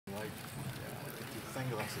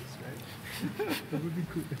sunglasses, right? That would be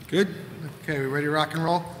cool. Good? Okay, we ready to rock and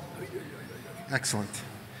roll? Excellent.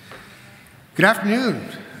 Good afternoon.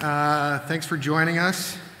 Thanks for joining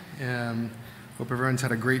us. Hope everyone's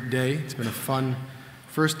had a great day. It's been a fun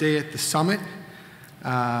first day at the summit.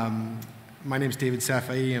 My name is David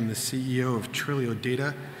Safai. I'm the CEO of Trilio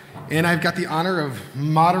Data. And I've got the honor of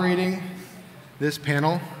moderating this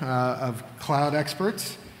panel of cloud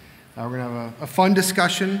experts. We're going to have a fun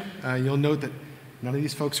discussion. You'll note that none of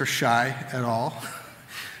these folks are shy at all.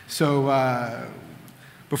 So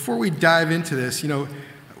before we dive into this, a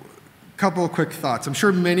couple of quick thoughts. I'm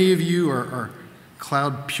sure many of you are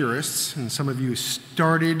cloud purists, and some of you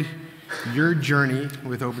started your journey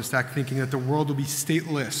with OpenStack thinking that the world will be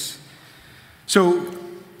stateless. So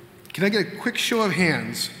can I get a quick show of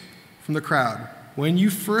hands from the crowd? When you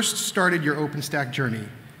first started your OpenStack journey,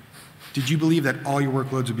 did you believe that all your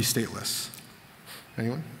workloads would be stateless?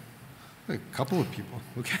 Anyone? A couple of people,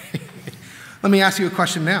 okay. Let me ask you a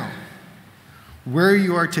question now. Where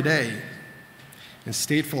you are today, and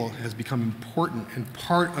stateful has become important and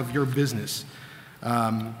part of your business.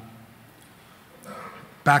 Backup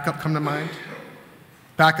come to mind?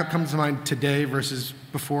 Backup comes to mind today versus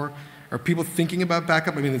before? Are people thinking about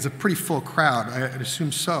backup? I mean, it's a pretty full crowd. I'd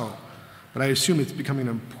assume so. But I assume it's becoming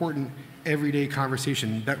an important everyday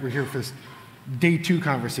conversation that we're here for this day 2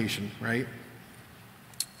 conversation, right?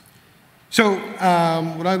 So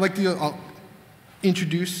what I'd like to do, I'll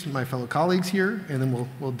introduce my fellow colleagues here, and then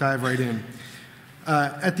we'll dive right in.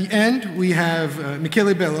 At the end, we have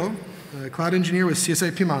Michele Bello, a cloud engineer with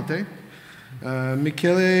CSI Piemonte.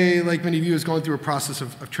 Michele, like many of you, is going through a process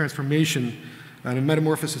of transformation and a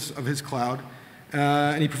metamorphosis of his cloud.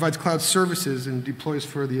 And he provides cloud services and deploys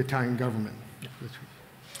for the Italian government.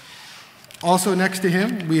 Also next to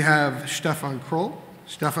him, we have Stefan Kroll.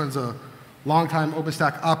 Stefan's a longtime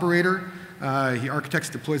OpenStack operator. He architects,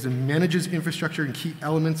 deploys, and manages infrastructure and key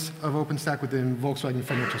elements of OpenStack within Volkswagen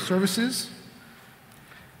Financial Services.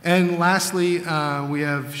 And lastly, we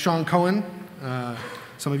have Sean Cohen.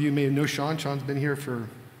 Some of you may know Sean. Sean's been here for,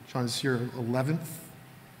 Sean's your 11th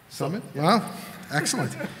summit. Wow,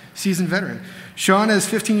 excellent. Seasoned veteran. Sean has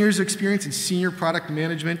 15 years of experience in senior product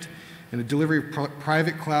management and the delivery of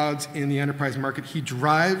private clouds in the enterprise market. He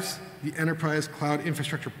drives the enterprise cloud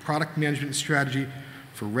infrastructure product management strategy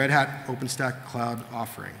for Red Hat OpenStack cloud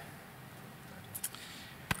offering.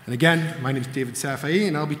 And again, my name is David Safai,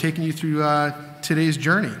 and I'll be taking you through today's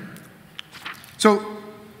journey. So,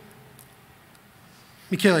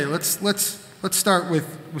 Michele, let's start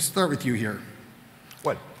with you here.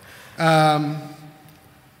 What?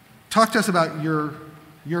 Talk to us about your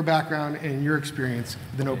background and your experience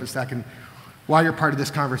within OpenStack and why you're part of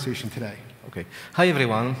this conversation today. Okay. Hi,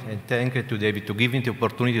 everyone, and thank you to David to give me the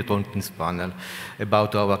opportunity to talk in this panel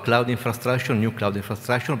about our cloud infrastructure, new cloud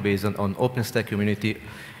infrastructure based on OpenStack community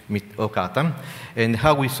Okata, and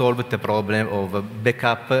how we solved the problem of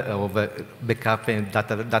backup and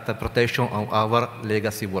data protection on our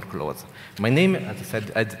legacy workloads. My name,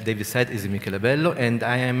 as David said, is Michele Bello, and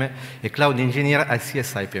I am a cloud engineer at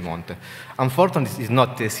CSI Piemonte. Unfortunately, this is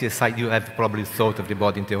not a CSI you have probably thought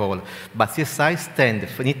everybody in the hall, but CSI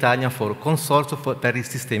stands in Italian for Consorzio per il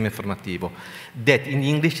Sistema Informativo, that in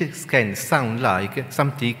English can sound like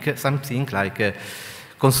something like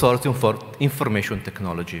Consortium for Information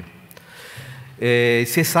Technology.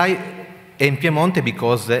 CSI in Piemonte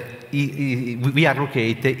because we are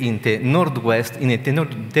located in the northwest, in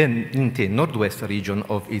the northwest region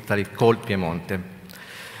of Italy called Piemonte.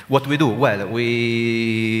 What we do? Well,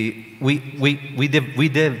 we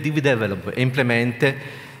develop, implement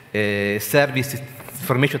service,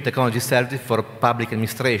 information technology service for public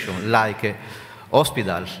administration, like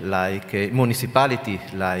hospital, like municipality,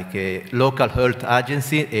 like local health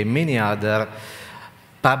agency, and many other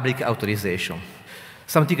public authorization.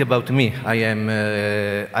 Something about me,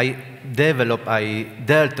 I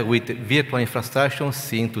dealt with virtual infrastructure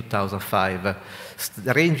since 2005,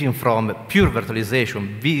 ranging from pure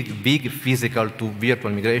virtualization, big physical to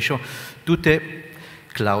virtual migration, to the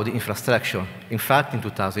cloud infrastructure. In fact, in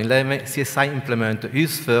 2011, CSI implemented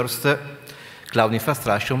its first cloud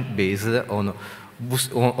infrastructure based on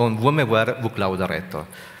VMware vCloud Director.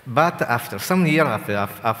 But after some years,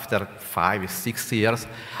 after 5, 6 years,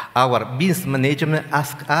 our business management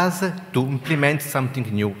asked us to implement something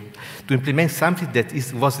new, to implement something that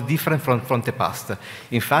was different from the past.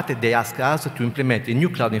 In fact, they asked us to implement a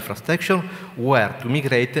new cloud infrastructure where to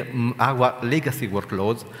migrate our legacy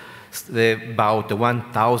workloads, about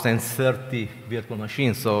 1,030 virtual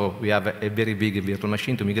machines, so we have a very big virtual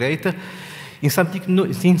machine to migrate, in something new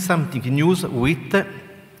with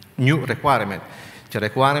new requirement. The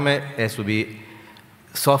requirement has to be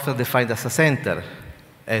software-defined data center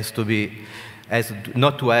has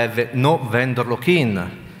not to have no vendor lock-in,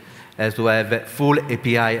 has to have full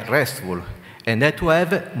API RESTful, and had to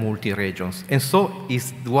have multi-regions. And so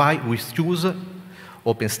it's why we choose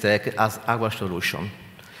OpenStack as our solution.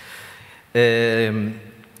 In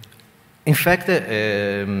fact,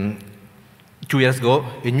 2 years ago,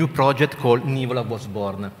 a new project called Nivola was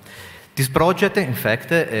born. This project, in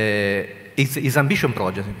fact, is ambition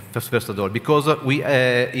project, first of all, because we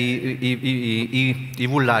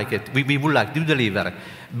would like to deliver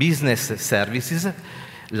business services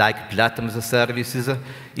like platform as a services,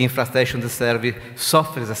 infrastructure as a service,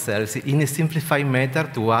 software as a service in a simplified manner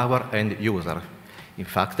to our end user. In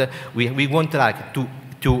fact, we want like to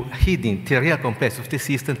hidden the real complexity of the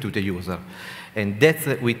system to the user. And that's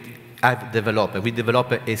what I've developed. We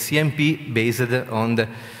developed a CMP based on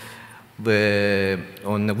with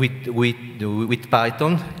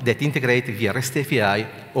Python that integrates via REST API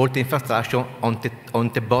all the infrastructure on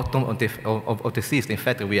the bottom of the system. In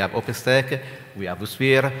fact, we have OpenStack, we have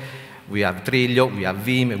Sphere, we have Trilio, we have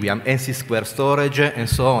Vim, we have NC2 storage, and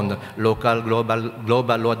so on, local,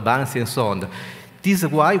 global load balancing, and so on. This is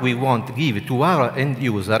why we want to give to our end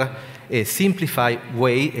user a simplified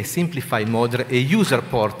way, a simplified model, a user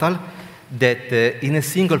portal that in a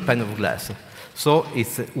single pane of glass. So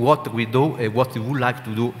it's what we do and what we would like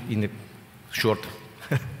to do in a short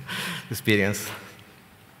experience.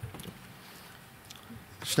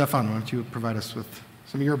 Stefan, why don't you provide us with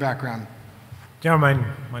some of your background? Yeah, my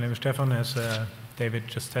name is Stefan, as David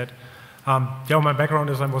just said. Yeah, my background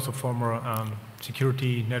is I was a former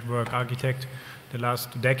security network architect the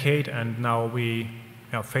last decade, and now we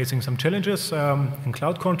are facing some challenges in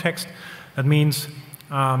cloud context. That means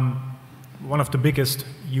one of the biggest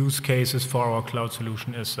use cases for our cloud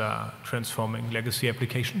solution is transforming legacy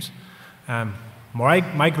applications.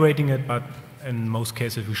 Migrating it, but in most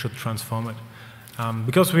cases we should transform it.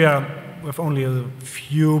 Because we have only a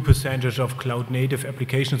few percentage of cloud-native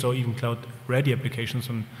applications or even cloud-ready applications,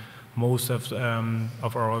 and most of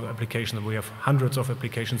our applications, we have hundreds of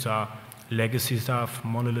applications, are legacy stuff,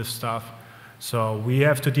 monolith stuff. So we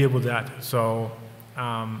have to deal with that. So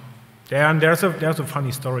there's a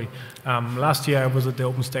funny story. Last year I was at the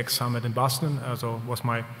OpenStack Summit in Boston, so it was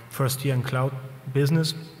my first year in cloud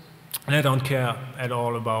business. And I don't care at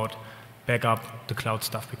all about backup the cloud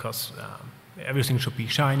stuff because everything should be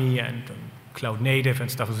shiny and cloud native and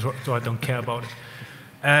stuff, so I don't care about it.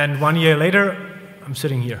 And 1 year later, I'm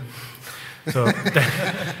sitting here. So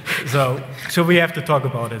we have to talk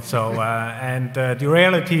about it. So and the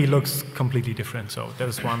reality looks completely different. So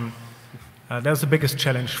there's one. That's the biggest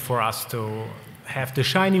challenge for us to have the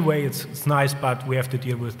shiny way. It's nice, but we have to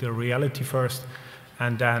deal with the reality first,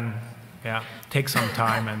 and then take some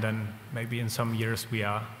time, and then maybe in some years we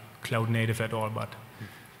are cloud native at all. But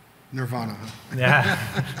Nirvana. Yeah.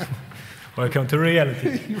 Welcome to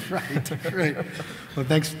reality. Right. Well,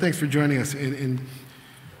 thanks for joining us. And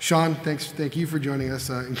Sean, thank you for joining us,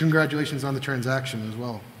 and congratulations on the transaction as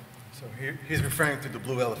well. So he's referring to the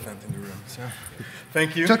blue elephant in the room. So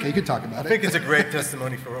thank you. It's okay, you can talk about it. I think it's a great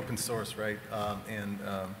testimony for open source, right? And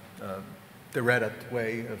the Red Hat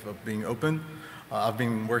way of being open. I've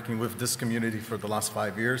been working with this community for the last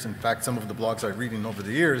 5 years. In fact, some of the blogs I've read over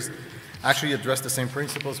the years actually address the same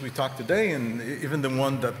principles we talked today, and even the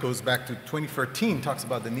one that goes back to 2013 talks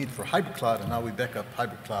about the need for hybrid cloud and how we back up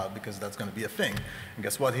hybrid cloud because that's going to be a thing. And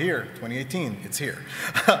guess what? Here, 2018, it's here.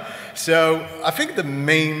 So I think the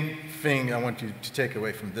main thing I want you to take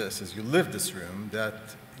away from this is you live this room,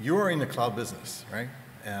 that you are in the cloud business, right?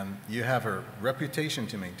 And you have a reputation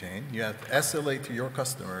to maintain. You have SLA to your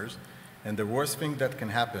customers, and the worst thing that can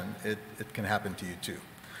happen, it can happen to you too.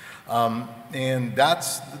 And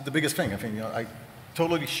that's the biggest thing. I think I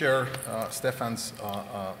totally share Stefan's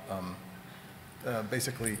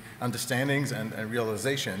basically understandings and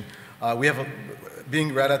realization. We have,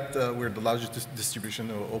 being Red Hat, we're the largest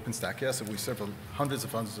distribution of OpenStack, so we serve hundreds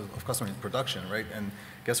of customers in production, right? And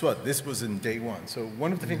guess what? This was in day one. So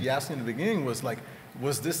one of the things you asked me in the beginning was like,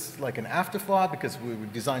 was this like an afterthought because we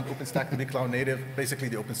designed OpenStack to be cloud native, basically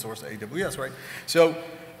the open source AWS, right? So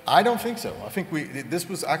I don't think so. I think this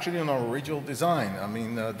was actually in our original design. I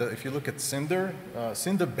mean, if you look at Cinder,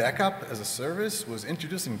 Cinder backup as a service was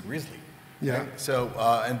introduced in Grizzly. Yeah. Right? So,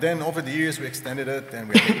 and then over the years we extended it, and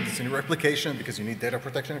we have this in replication because you need data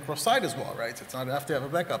protection across site as well, right? So it's not enough to have a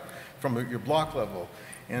backup from your block level.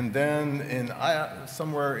 And then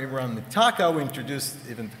somewhere around Mitaka, we introduced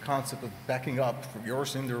even the concept of backing up from your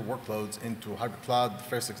Cinder workloads into hybrid cloud. The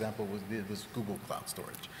first example was Google Cloud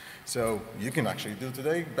Storage. So you can actually do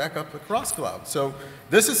today backup across cloud. So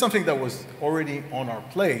this is something that was already on our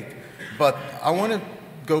plate, but I want to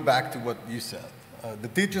go back to what you said.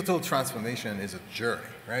 The digital transformation is a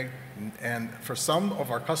journey, right? And for some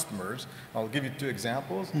of our customers, I'll give you 2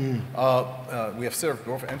 examples. We have served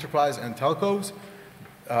both enterprise and telcos.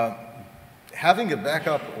 Having a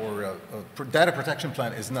backup or a data protection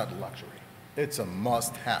plan is not a luxury. It's a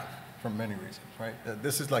must-have for many reasons, right?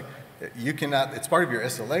 This is like, you cannot, it's part of your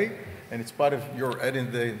SLA, and it's part of your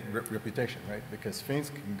end-of-the-day reputation, right? Because things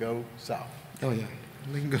can go south. Oh, yeah.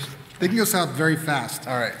 They can go south very fast.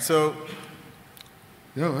 All right, so.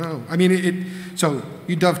 No. I mean, so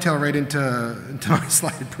you dovetail right into my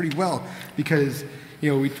slide pretty well, because, you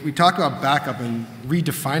know, we talk about backup and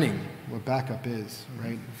redefining what backup is,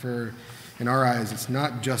 right? In our eyes, it's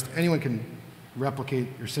not just anyone can replicate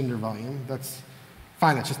your Cinder volume. That's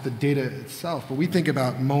fine, that's just the data itself. But we think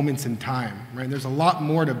about moments in time, right? And there's a lot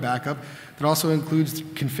more to backup that also includes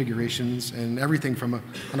configurations and everything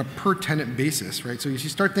on a per tenant basis, right? So you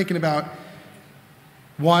start thinking about,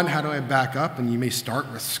 one, how do I back up? And you may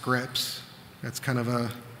start with scripts. That's kind of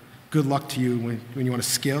a good luck to you when you want to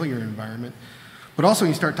scale your environment. But also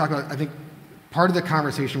you start talking about, I think, part of the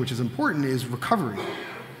conversation which is important is recovery.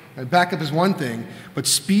 Backup is one thing, but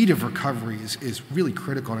speed of recovery is really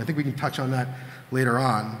critical, and I think we can touch on that later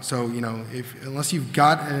on. So, you know, unless you've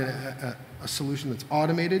got a solution that's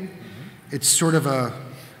automated, it's sort of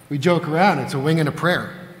we joke around, it's a wing and a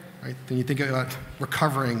prayer, right? Then you think about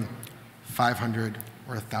recovering 500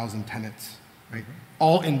 or 1,000 tenants, right?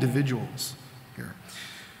 All individuals here.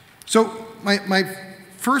 So my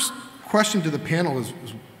first question to the panel is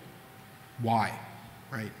why,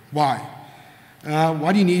 right? Why?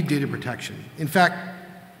 Why do you need data protection? In fact,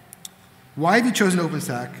 why have you chosen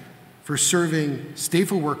OpenStack for serving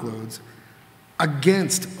stateful workloads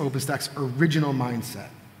against OpenStack's original mindset?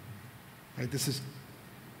 Right? This is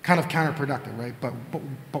kind of counterproductive, right?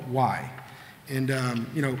 But why? And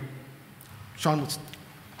you know, Sean,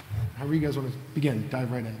 how you guys want to begin?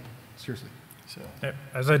 Dive right in, seriously. So,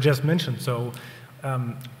 as I just mentioned, so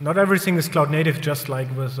not everything is cloud native, just like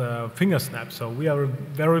with Fingersnap. So we are a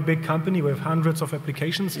very big company. We have hundreds of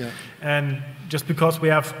applications. Yeah. And just because we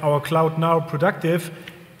have our cloud now productive,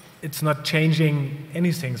 it's not changing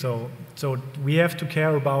anything. So we have to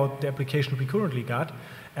care about the application we currently got.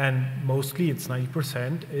 And mostly it's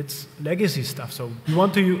 90%, it's legacy stuff. So we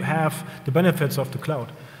want to have the benefits of the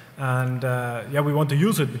cloud. And yeah, we want to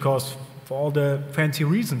use it because for all the fancy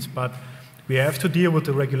reasons, but we have to deal with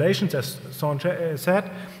the regulations, as Sean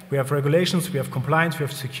said. We have regulations, we have compliance, we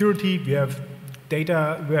have security, we have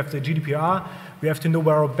data, we have the GDPR. We have to know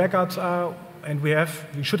where our backups are, and we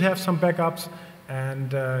should have some backups.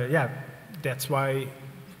 And yeah, that's why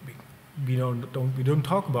we don't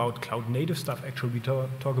talk about cloud native stuff. Actually, we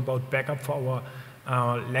talk about backup for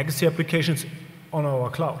our legacy applications on our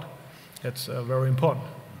cloud. That's very important.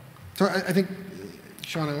 So I think,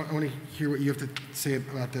 Sean, I want to hear what you have to say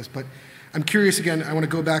about this, but I'm curious again, I want to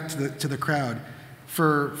go back to the crowd.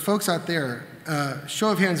 For folks out there, show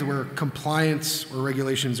of hands where compliance or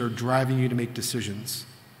regulations are driving you to make decisions.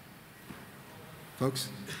 Folks?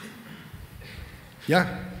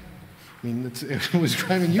 Yeah. I mean, it was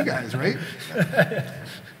driving you guys, right?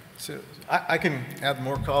 So I can add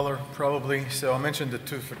more color, probably. So I mentioned the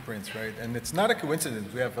 2 footprints, right? And it's not a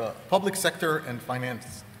coincidence. We have a public sector and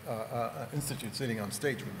finance institute sitting on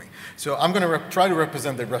stage with me. So I'm going to try to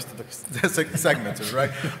represent the rest of the segments,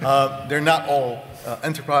 right? They're not all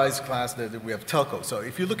enterprise class. We have telco. So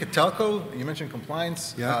if you look at telco, you mentioned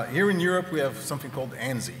compliance. Yeah. Here in Europe, we have something called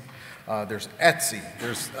ANSI. There's ETSI.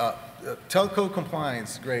 There's telco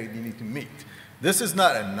compliance grade you need to meet. This is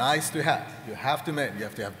not a nice to have. You have to meet. You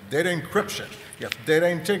have to have data encryption. You have data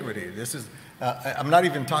integrity. This is, I'm not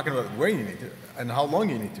even talking about where you need to and how long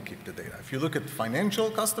you need to keep the data. If you look at financial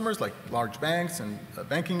customers like large banks and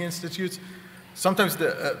banking institutes, sometimes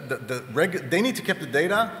they need to keep the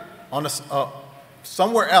data on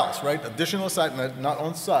somewhere else, right? Additional site, not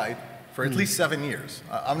on site, for at least 7 years.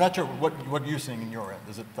 I'm not sure what you're seeing in your end.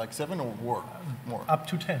 Is it like 7 or more? Up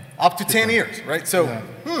to 10. Up to 10 years, right? So,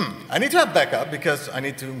 I need to have backup because I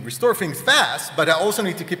need to restore things fast, but I also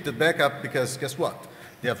need to keep the backup because guess what?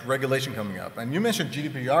 You have regulation coming up. And you mentioned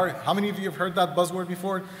GDPR. How many of you have heard that buzzword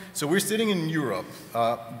before? So we're sitting in Europe.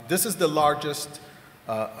 This is the largest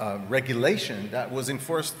regulation that was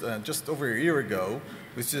enforced just over a year ago,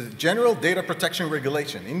 which is General Data Protection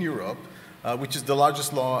Regulation in Europe, which is the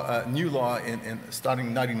largest law, new law starting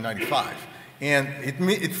in 1995. And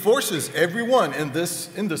it forces everyone in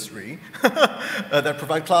this industry that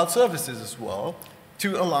provide cloud services as well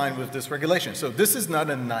to align with this regulation. So this is not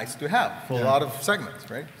a nice to have for a lot of segments,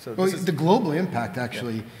 right? So well, the global impact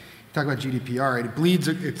actually, you talk about GDPR, right? It bleeds,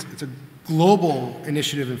 it's a global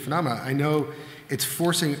initiative and phenomena. I know it's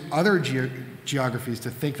forcing other geographies to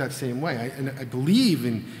think that same way. And I believe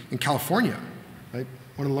in California, right,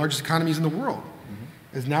 one of the largest economies in the world,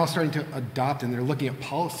 is now starting to adopt, and they're looking at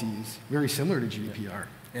policies very similar to GDPR.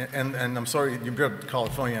 And I'm sorry, you brought up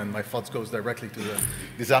California, and my thoughts goes directly to the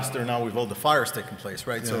disaster now with all the fires taking place,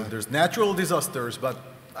 right? Yeah. So there's natural disasters, but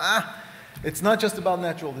it's not just about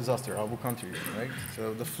natural disaster. I will come to you, right?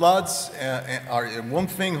 So the floods are one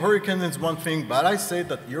thing, hurricane is one thing, but I say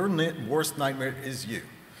that your worst nightmare is you.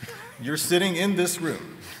 You're sitting in this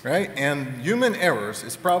room, right? And human errors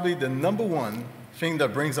is probably the #1 thing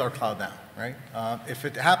that brings our cloud down, right? If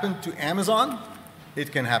it happened to Amazon,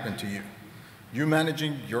 it can happen to you. You're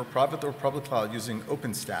managing your private or public cloud using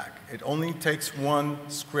OpenStack. It only takes one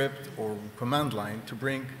script or command line to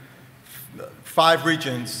bring 5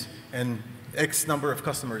 regions and X number of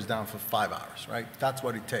customers down for 5 hours, right? That's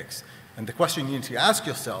what it takes. And the question you need to ask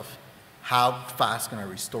yourself, how fast can I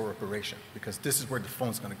restore operation? Because this is where the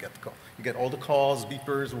phone's going to get the call. You get all the calls,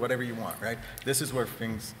 beepers, whatever you want, right? This is where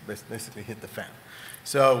things basically hit the fan.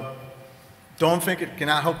 So don't think it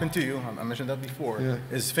cannot happen to you. I mentioned that before. Yeah.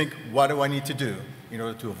 Is think, what do I need to do in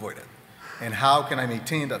order to avoid it? And how can I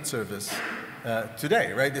maintain that service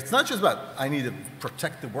today, right? It's not just about I need to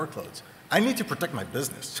protect the workloads. I need to protect my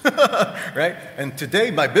business, right? And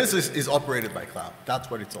today, my business is operated by cloud. That's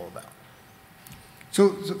what it's all about.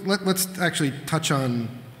 So let's actually touch on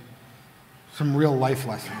some real life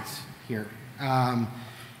lessons here.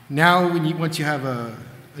 Now, once you have a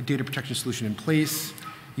data protection solution in place,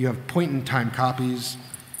 you have point-in-time copies.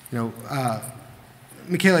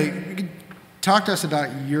 Michele, you could talk to us about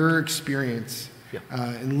your experience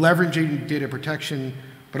in leveraging data protection,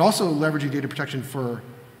 but also leveraging data protection for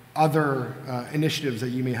other initiatives that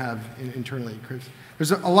you may have internally, because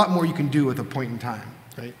there's a lot more you can do with a point in time,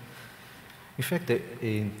 right? In fact,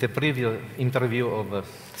 in the previous interview of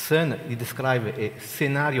Sun, he described a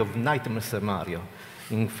scenario of nightmare scenario.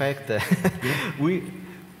 In fact,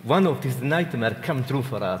 one of these nightmares came true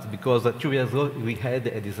for us because 2 years ago we had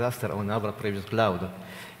a disaster on our previous cloud.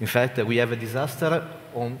 In fact, we have a disaster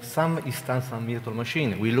on some instance, some virtual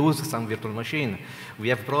machine. We lose some virtual machine. We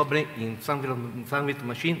have problem in some virtual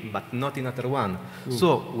machine, but not in other one. Ooh.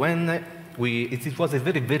 So when it was a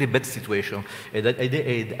very, very bad situation, and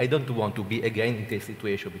I don't want to be again in this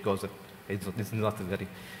situation because it's not very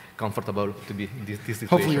comfortable to be in this situation.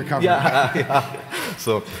 Hopefully you're covered. Yeah.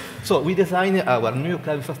 So we designed our new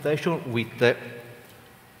cloud infrastructure with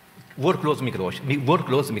workloads migration,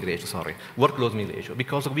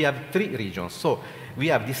 because we have 3 regions. So we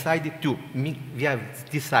have decided to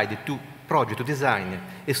design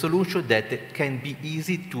a solution that can be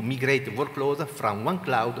easy to migrate workloads from one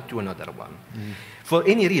cloud to another one. Mm. For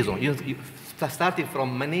any reason, starting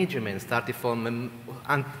from management,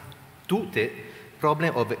 to the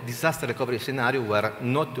problem of disaster recovery scenario where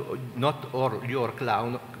not all your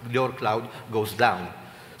cloud goes down.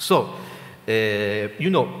 So,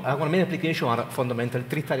 our main applications are fundamentally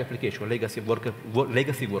 3-tier application, legacy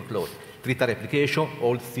workload, 3-tier application,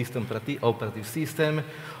 old system, operative system.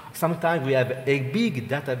 Sometimes we have a big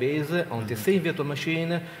database on the same virtual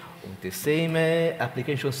machine, on the same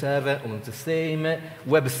application server, on the same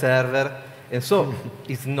web server, and so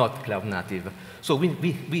it's not cloud native. So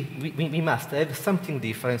we must have something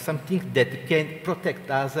different, something that can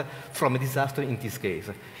protect us from a disaster in this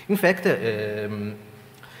case. In fact,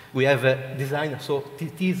 we have designed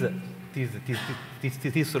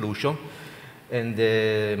this solution,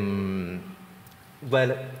 and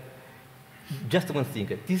well, just one thing.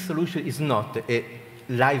 This solution is not a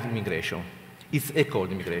live migration; it's a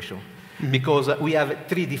cold migration, because we have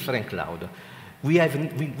 3 different clouds. We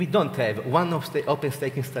don't have one of the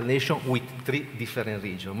OpenStack installation with 3 different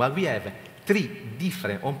regions, but we have 3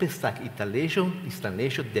 different OpenStack installation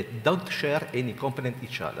that don't share any component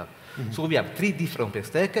each other. Mm-hmm. So we have 3 different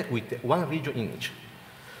OpenStack with 1 region in each.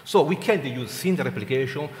 So we can't use Cinder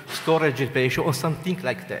application, storage application, or something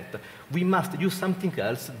like that. We must use something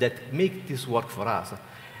else that makes this work for us.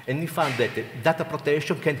 And we found that data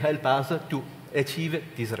protection can help us to achieve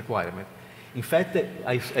this requirement. In fact,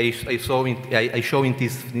 I show in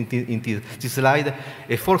this slide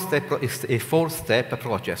a 4-step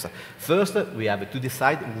process. First, we have to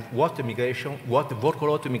decide what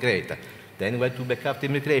workload to migrate. Then we have to backup the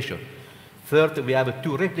migration. Third, we have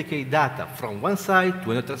to replicate data from one side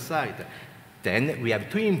to another side. Then we have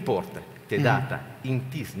to import the data in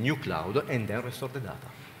this new cloud and then restore the data.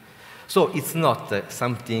 So it's not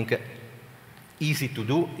something easy to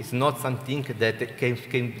do. It's not something that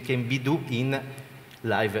can be done in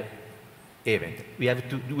live event. We have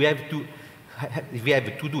to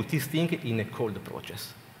do this thing in a cold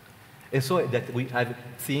process. And so that we have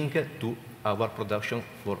think to our production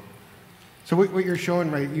for. So what you're showing,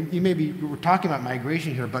 right, we're talking about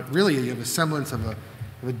migration here, but really you have a semblance of a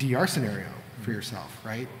DR scenario for yourself,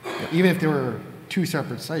 right? Yeah. Even if there were two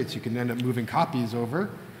separate sites, you can end up moving copies over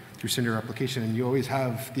through Cinder application, and you always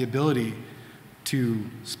have the ability to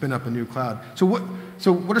spin up a new cloud. So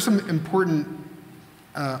what are some important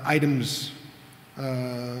items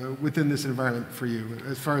within this environment for you,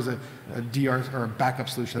 as far as a DR or a backup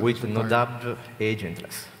solution? With no doubt,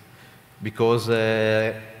 agentless. Because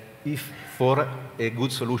if for a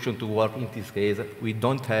good solution to work in this case, we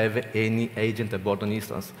don't have any agent aboard an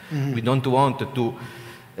instance. Mm-hmm. We don't want to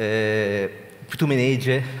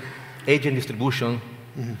manage agent distribution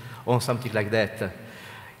on something like that.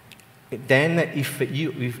 Then if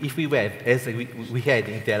we have, as we had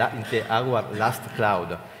in our last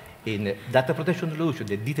cloud, in data protection solution,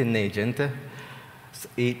 the D10 agent,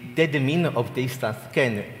 the admin of the instance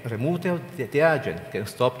can remove the agent, can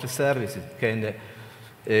stop the services, can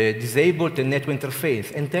disable the network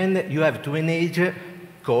interface, and then you have to manage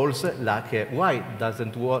calls like why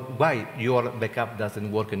your backup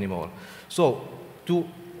doesn't work anymore. So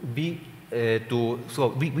we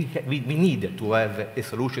need to have a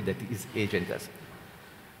solution that is agentless.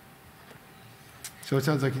 So it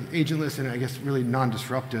sounds like agentless and I guess really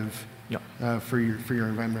non-disruptive for your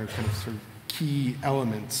environment, kind of sort of key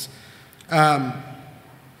elements.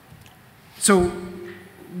 So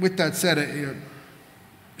with that said,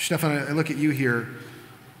 Stefan, I look at you here.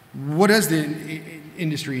 What does the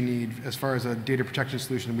industry need as far as a data protection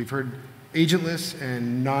solution? We've heard agentless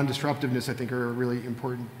and non-disruptiveness, I think, are really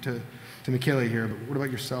important to Michele here, but what about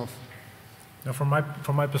yourself? Now, from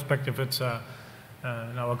my perspective, it's in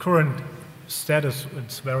our current status,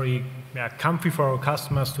 it's very comfy for our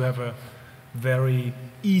customers to have a very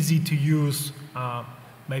easy to use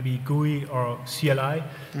maybe GUI or CLI,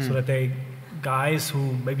 so that guys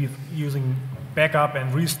who maybe using backup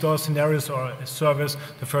and restore scenarios or a service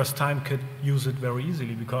the first time could use it very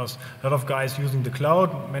easily, because a lot of guys using the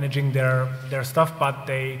cloud, managing their stuff, but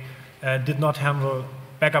they did not handle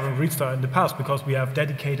backup and restore in the past, because we have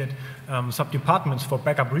dedicated sub-departments for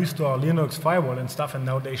backup, restore, Linux, firewall and stuff, and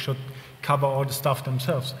now they should cover all the stuff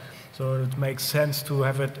themselves. So it makes sense to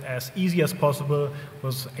have it as easy as possible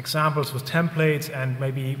with examples, with templates, and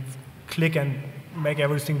maybe click and make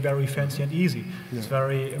everything very fancy and easy. Yeah. It's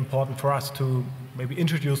very important for us to maybe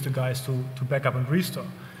introduce the guys to backup and restore,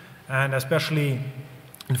 and especially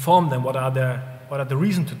inform them what are the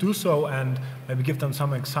reasons to do so, and maybe give them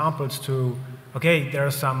some examples to, okay, there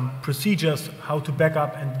are some procedures how to back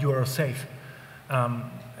up and you are safe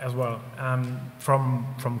as well.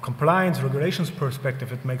 From compliance regulations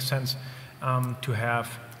perspective, it makes sense to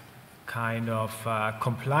have kind of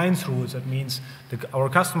compliance rules. That means our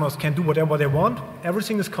customers can do whatever they want.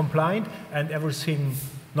 Everything is compliant, and everything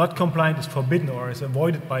not compliant is forbidden or is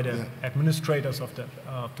avoided by the administrators of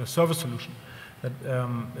the service solution. That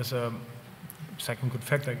is a second good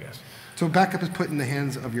fact, I guess. So backup is put in the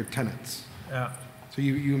hands of your tenants. Yeah. So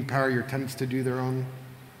you empower your tenants to do their own?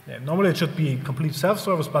 Yeah, normally it should be complete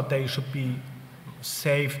self-service, but they should be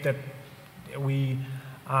safe that we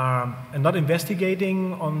are not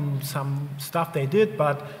investigating on some stuff they did,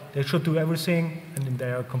 but they should do everything, and then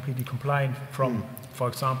they are completely compliant from, for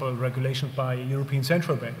example, regulations by European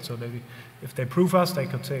Central Bank. So if they prove us, they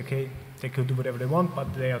could say, okay, they could do whatever they want,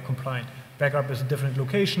 but they are compliant. Backup is a different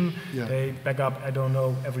location. Yeah. They back up, I don't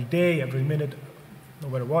know, every day, every minute, no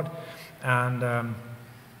matter what. And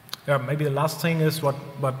maybe the last thing is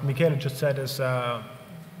what Michele just said is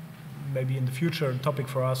maybe in the future a topic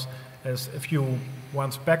for us is if you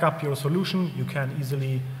once back up your solution, you can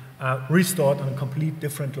easily restore it on a complete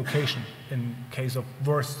different location in case of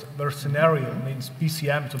worst scenario. It means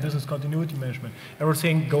BCM, so business continuity management.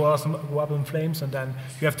 Everything go up in flames, and then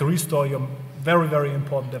you have to restore your very, very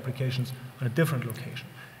important applications on a different location.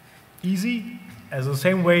 Easy. As the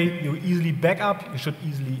same way you easily back up, you should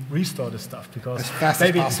easily restore the stuff, because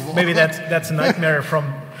maybe that's a nightmare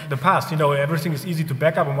from the past. Everything is easy to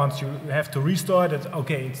back up, and once you have to restore it,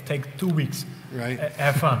 it takes 2 weeks. Right.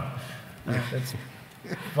 Have fun. That's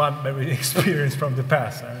one maybe experience from the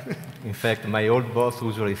past. In fact, my old boss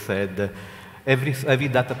usually said, every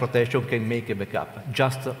data protection can make a backup.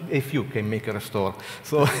 Just a few can make a restore.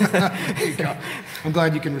 So there you go. I'm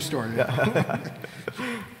glad you can restore it. Yeah.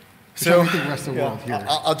 So the rest of the world here.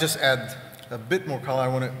 I'll just add a bit more color. I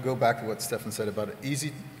want to go back to what Stefan said about it.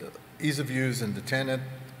 Ease of use and the tenant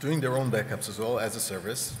doing their own backups as well as a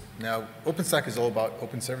service. Now, OpenStack is all about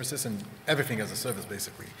open services and everything as a service,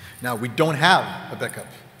 basically. Now, we don't have a backup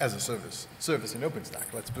as a service in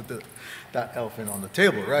OpenStack. Let's put that elephant on the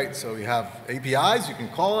table, right? So you have APIs you can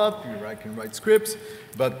call up, you can write scripts,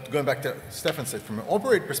 but going back to Stefan said, from an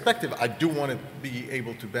operate perspective, I do want to be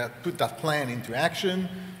able to put that plan into action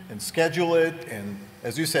and schedule it, and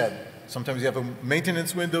as you said, sometimes you have a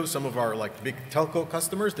maintenance window. Some of our like big telco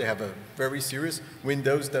customers, they have a very serious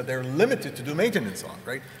windows that they're limited to do maintenance on,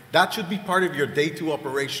 right? That should be part of your day 2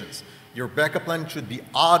 operations. Your backup plan should be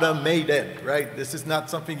automated, right? This is not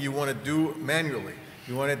something you want to do manually.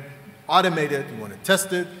 You want it automated, you want to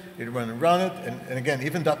test it, you want to run it, and again,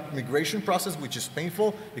 even that migration process, which is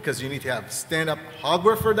painful because you need to have stand-up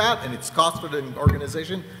hardware for that, and it's cost for the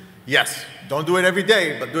organization. Yes, don't do it every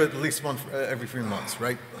day, but do it at least once every 3 months,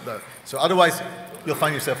 right? So otherwise, you'll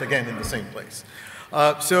find yourself again in the same place.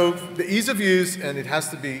 So the ease of use, and it has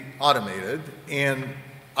to be automated. And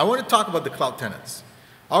I want to talk about the cloud tenants.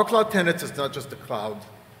 Our cloud tenants is not just the cloud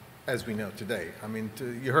as we know today. I mean,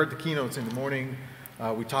 you heard the keynotes in the morning.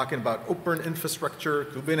 We're talking about open infrastructure,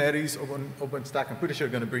 Kubernetes, OpenStack. I'm pretty sure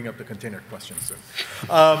you're going to bring up the container question soon.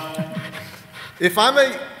 If I'm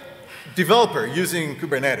a developer using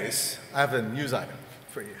Kubernetes, I have a news item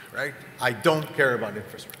for you, right? I don't care about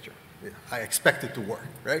infrastructure. I expect it to work,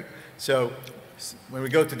 right? So when we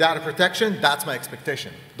go to data protection, that's my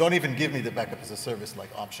expectation. Don't even give me the backup as a service like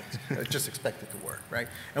options. I just expect it to work, right?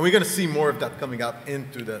 And we're going to see more of that coming up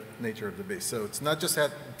into the nature of the base. So it's not just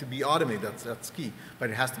have to be automated, that's key, but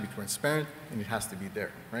it has to be transparent and it has to be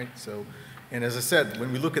there, right? So, and as I said,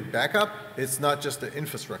 when we look at backup, it's not just the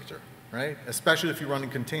infrastructure, right? Especially if you're running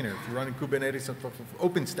container, if you're running Kubernetes on top of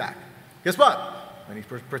OpenStack. Guess what? I need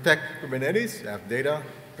to protect Kubernetes, I have data,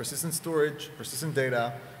 persistent storage, persistent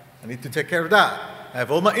data. I need to take care of that. I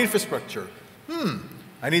have all my infrastructure. And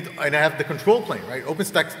I have the control plane, right?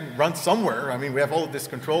 OpenStack runs somewhere. I mean, we have all of these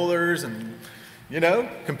controllers and, you know,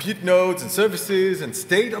 compute nodes and services and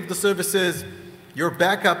state of the services. Your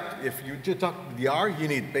backup, if you just talk DR, you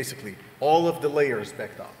need basically all of the layers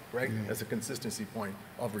backed up, right? As a consistency point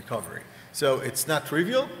of recovery. So it's not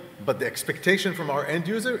trivial, but the expectation from our end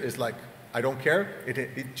user is like, I don't care,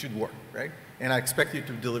 it should work, right? And I expect you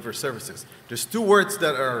to deliver services. There's 2 words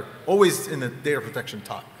that are always in the data protection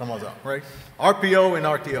talk, come on, right? RPO and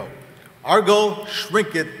RTO. Our goal,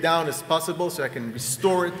 shrink it down as possible so I can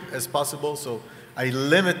restore it as possible so I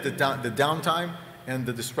limit the downtime and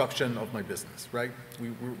the disruption of my business, right?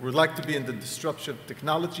 We like to be in the disruption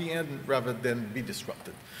technology end rather than be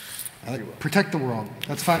disrupted. Protect the world.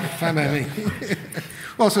 That's fine by me.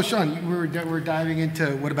 Well, so Sean, we're diving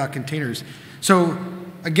into what about containers. So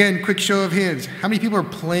again, quick show of hands. How many people are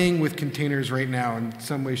playing with containers right now in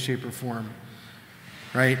some way, shape, or form?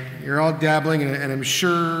 Right? You're all dabbling, and I'm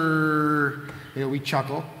sure, you know, we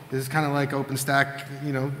chuckle. This is kind of like OpenStack,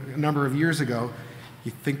 you know, a number of years ago.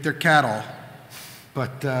 You think they're cattle,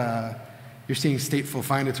 but you're seeing stateful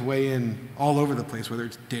find its way in all over the place, whether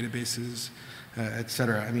it's databases, et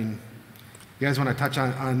cetera. I mean, you guys want to touch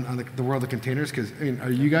on the world of containers? Because, I mean,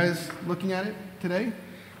 are you guys looking at it today?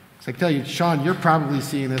 So I can tell you, Sean, you're probably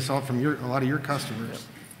seeing this all from a lot of your customers.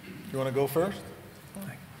 You want to go first?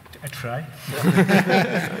 I try.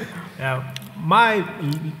 Now, my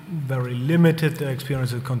very limited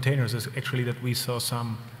experience with containers is actually that we saw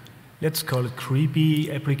some, let's call it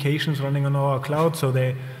creepy applications running on our cloud. So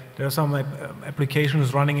there are some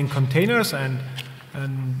applications running in containers, and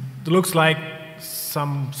it looks like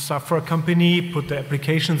some software company put the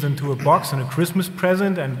applications into a box and a Christmas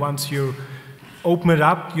present, and once you open it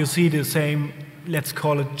up, you see the same, let's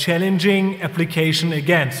call it challenging application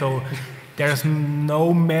again. So there's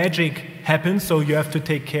no magic happens, so you have to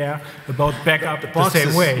take care about backup the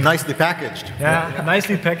same way. Nicely packaged. Yeah,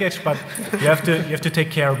 nicely packaged, but you have to take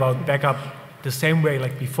care about backup the same way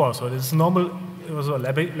like before. So this is normal. It was a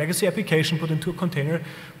legacy application put into a container,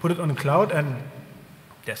 put it on the cloud, and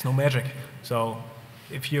there's no magic. So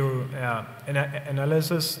if you analyze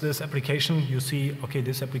this application, you see, okay,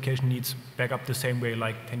 this application needs backup the same way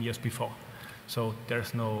like 10 years before. So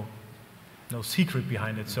there's no secret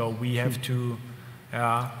behind it. So we have to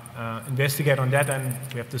investigate on that, and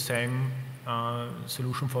we have the same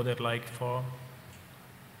solution for that like for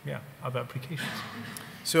other applications.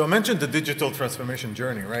 So I mentioned the digital transformation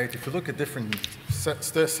journey, right? If you look at different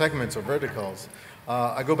segments or verticals,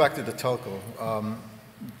 I go back to the telco.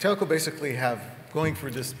 Telco basically have going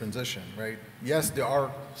through this transition, right? Yes, there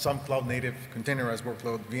are some cloud-native containerized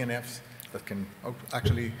workload, VNFs, that can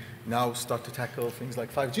actually now start to tackle things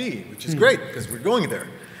like 5G, which is great because we're going there.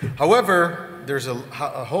 However, there's a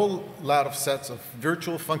whole lot of sets of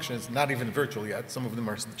virtual functions, not even virtual yet. Some of them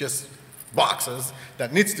are just boxes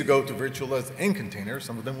that needs to go to virtualized in containers.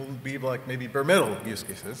 Some of them will be like maybe bare metal use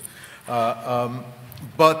cases.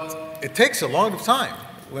 But it takes a long time.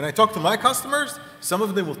 When I talk to my customers, some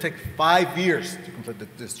of them will take 5 years to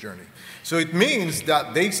complete this journey. So it means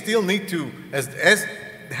that they still need to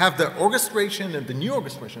have the orchestration and the new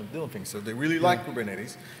orchestration of doing things. So they really like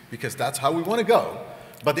Kubernetes because that's how we want to go.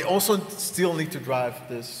 But they also still need to drive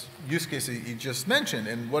this use case that you just mentioned.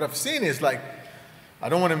 And what I've seen is like, I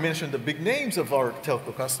don't want to mention the big names of our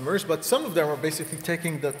telco customers, but some of them are basically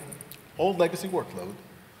taking the old legacy workload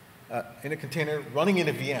in a container, running in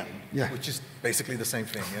a VM, which is basically the same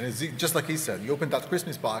thing. And it's just like he said, you open that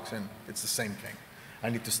Christmas box and it's the same thing. I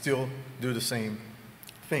need to still do the same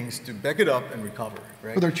things to back it up and recover,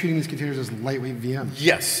 right? But they're treating these containers as lightweight VMs.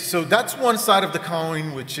 Yes, so that's one side of the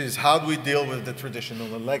coin, which is how do we deal with the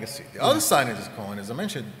traditional and legacy. The other side of this coin, as I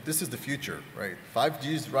mentioned, this is the future, right?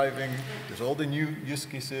 5G is driving, there's all the new use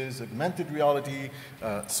cases, augmented reality,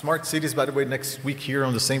 smart cities. By the way, next week here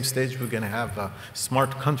on the same stage, we're gonna have a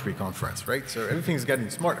smart country conference, right? So everything's getting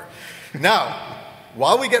smarter. Now,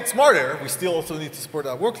 while we get smarter, we still also need to support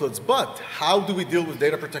our workloads, but how do we deal with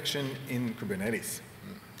data protection in Kubernetes?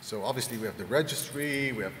 So obviously we have the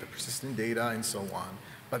registry, we have the persistent data, and so on.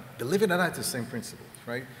 But believe it or not, it's the same principles,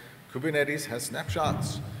 right? Kubernetes has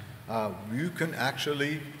snapshots. You can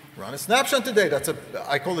actually run a snapshot today.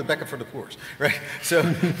 I call it backup for the poor, right? So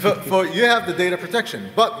you have the data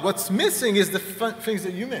protection. But what's missing is the things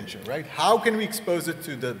that you mentioned, right? How can we expose it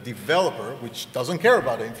to the developer, which doesn't care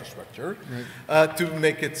about the infrastructure, to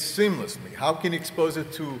make it seamlessly? How can you expose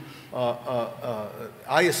it to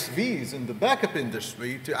ISVs in the backup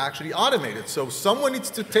industry to actually automate it? So someone needs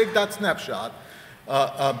to take that snapshot,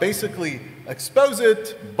 basically expose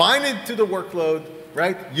it, bind it to the workload,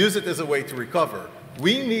 right? Use it as a way to recover.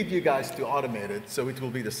 We need you guys to automate it so it will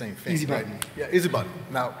be the same thing. Easy button. Right? Yeah, easy button.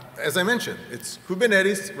 Now, as I mentioned, it's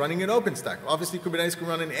Kubernetes running in OpenStack. Obviously, Kubernetes can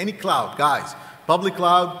run in any cloud, guys, public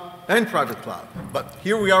cloud and private cloud. But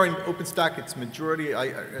here we are in OpenStack. It's majority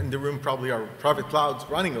in the room probably are private clouds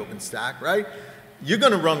running OpenStack, right? You're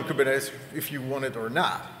going to run Kubernetes if you want it or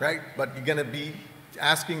not, right? But you're going to be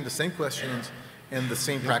asking the same questions and the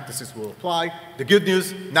same practices will apply. The good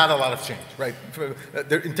news, not a lot of change, right?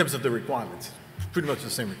 In terms of the requirements. Pretty much the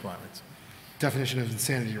same requirements. Definition of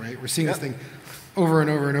insanity, right? We're seeing this thing over and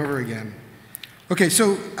over and over again. Okay,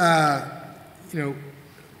 so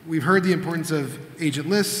we've heard the importance of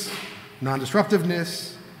agentless,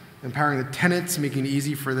 non-disruptiveness, empowering the tenants, making it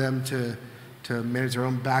easy for them to manage their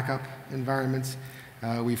own backup environments.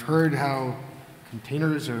 We've heard how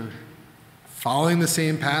containers are following the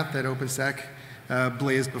same path that OpenStack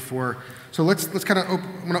blazed before. So let's kind of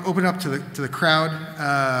I'm going to open up to the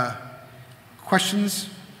crowd. Questions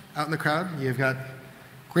out in the crowd? You've got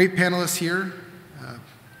great panelists here.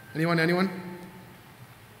 Anyone?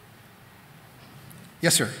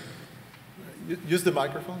 Yes, sir. Use the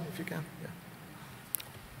microphone if you can. Yeah.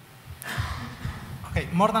 Okay,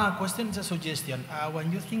 more than a question, it's a suggestion.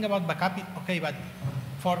 When you think about backup, okay, but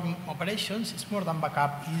for operations, it's more than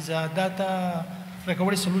backup. It's a data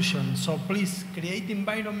recovery solution. So please create the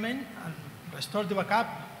environment and restore the backup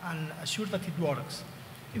and assure that it works.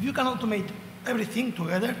 If you can automate everything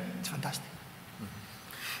together, it's fantastic.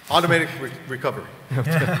 Automatic recovery.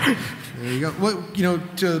 There you go. Well,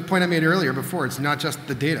 to the point I made earlier before, it's not just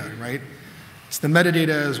the data, right? It's the metadata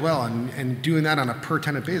as well, and doing that on a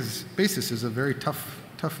per-tenant basis is a very tough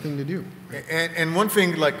thing to do. Right? And one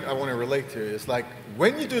thing like I want to relate to is like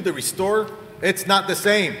when you do the restore, it's not the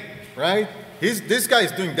same, right? This guy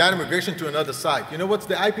is doing data migration to another site. You know what's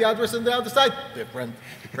the IP address on the other side? Different,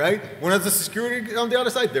 right? When is the security on the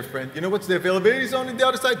other side? Different. You know what's the availability zone on the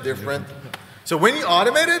other side? Different. So when you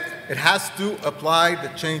automate it, it has to apply the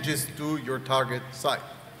changes to your target site,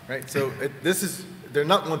 right? So they're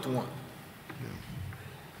not one-to-one.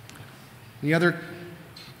 Any other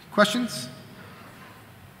questions?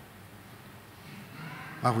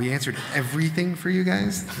 Wow, we answered everything for you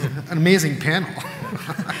guys. An amazing panel.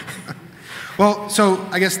 Well, so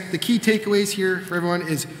I guess the key takeaways here for everyone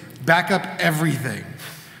is back up everything,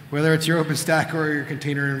 whether it's your OpenStack or your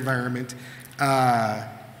container environment.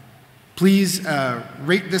 Please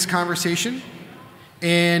rate this conversation.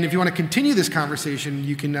 And if you want to continue this conversation,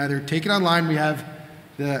 you can either take it online. We have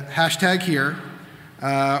the hashtag here,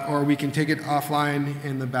 or we can take it offline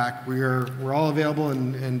in the back. We're all available,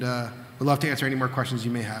 and we'd love to answer any more questions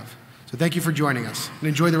you may have. So thank you for joining us, and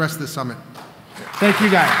enjoy the rest of the summit. Thank you,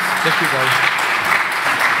 guys. Thank you, guys.